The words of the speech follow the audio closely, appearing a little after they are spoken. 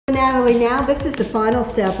Natalie, now this is the final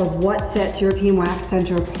step of what sets European Wax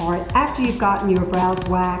Center apart. After you've gotten your brows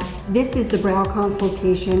waxed, this is the brow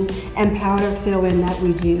consultation and powder fill-in that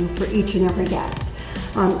we do for each and every guest.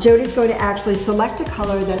 Jody's going to actually select a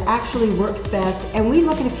color that actually works best, and we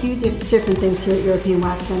look at a few different things here at European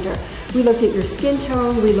Wax Center. We looked at your skin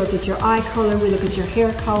tone, we look at your eye color, we look at your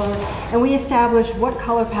hair color, and we establish what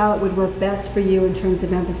color palette would work best for you in terms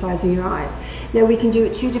of emphasizing your eyes. Now we can do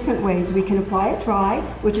it two different ways. We can apply it dry,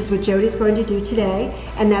 which is what Jody's going to do today,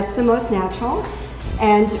 and that's the most natural.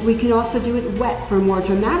 And we can also do it wet for a more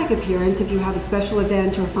dramatic appearance if you have a special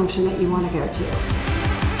event or function that you want to go to.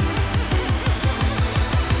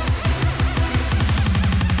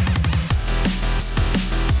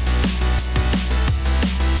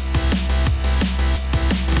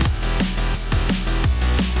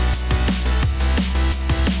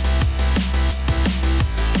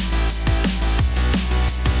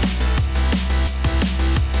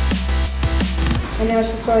 And now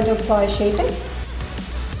she's going to apply Shape It.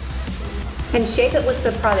 And Shape It was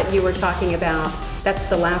the product you were talking about. That's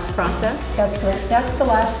the last process? That's correct. That's the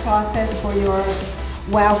last process for your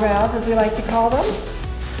wow brows, as we like to call them.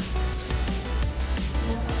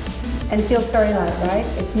 And it feels very light, right?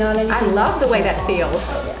 It's not anything. I love the way that feels.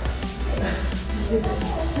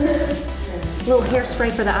 Little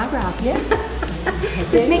hairspray for the eyebrows. Yeah.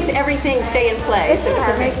 Just makes everything stay in place.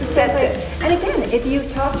 It makes it stay in place. And again, if you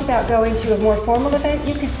talked about going to a more formal event,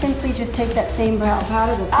 you could simply just take that same brow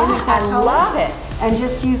powder, the same exact color, I love it. and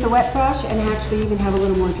just use a wet brush and actually even have a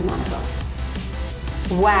little more dramatic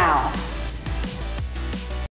look. Wow.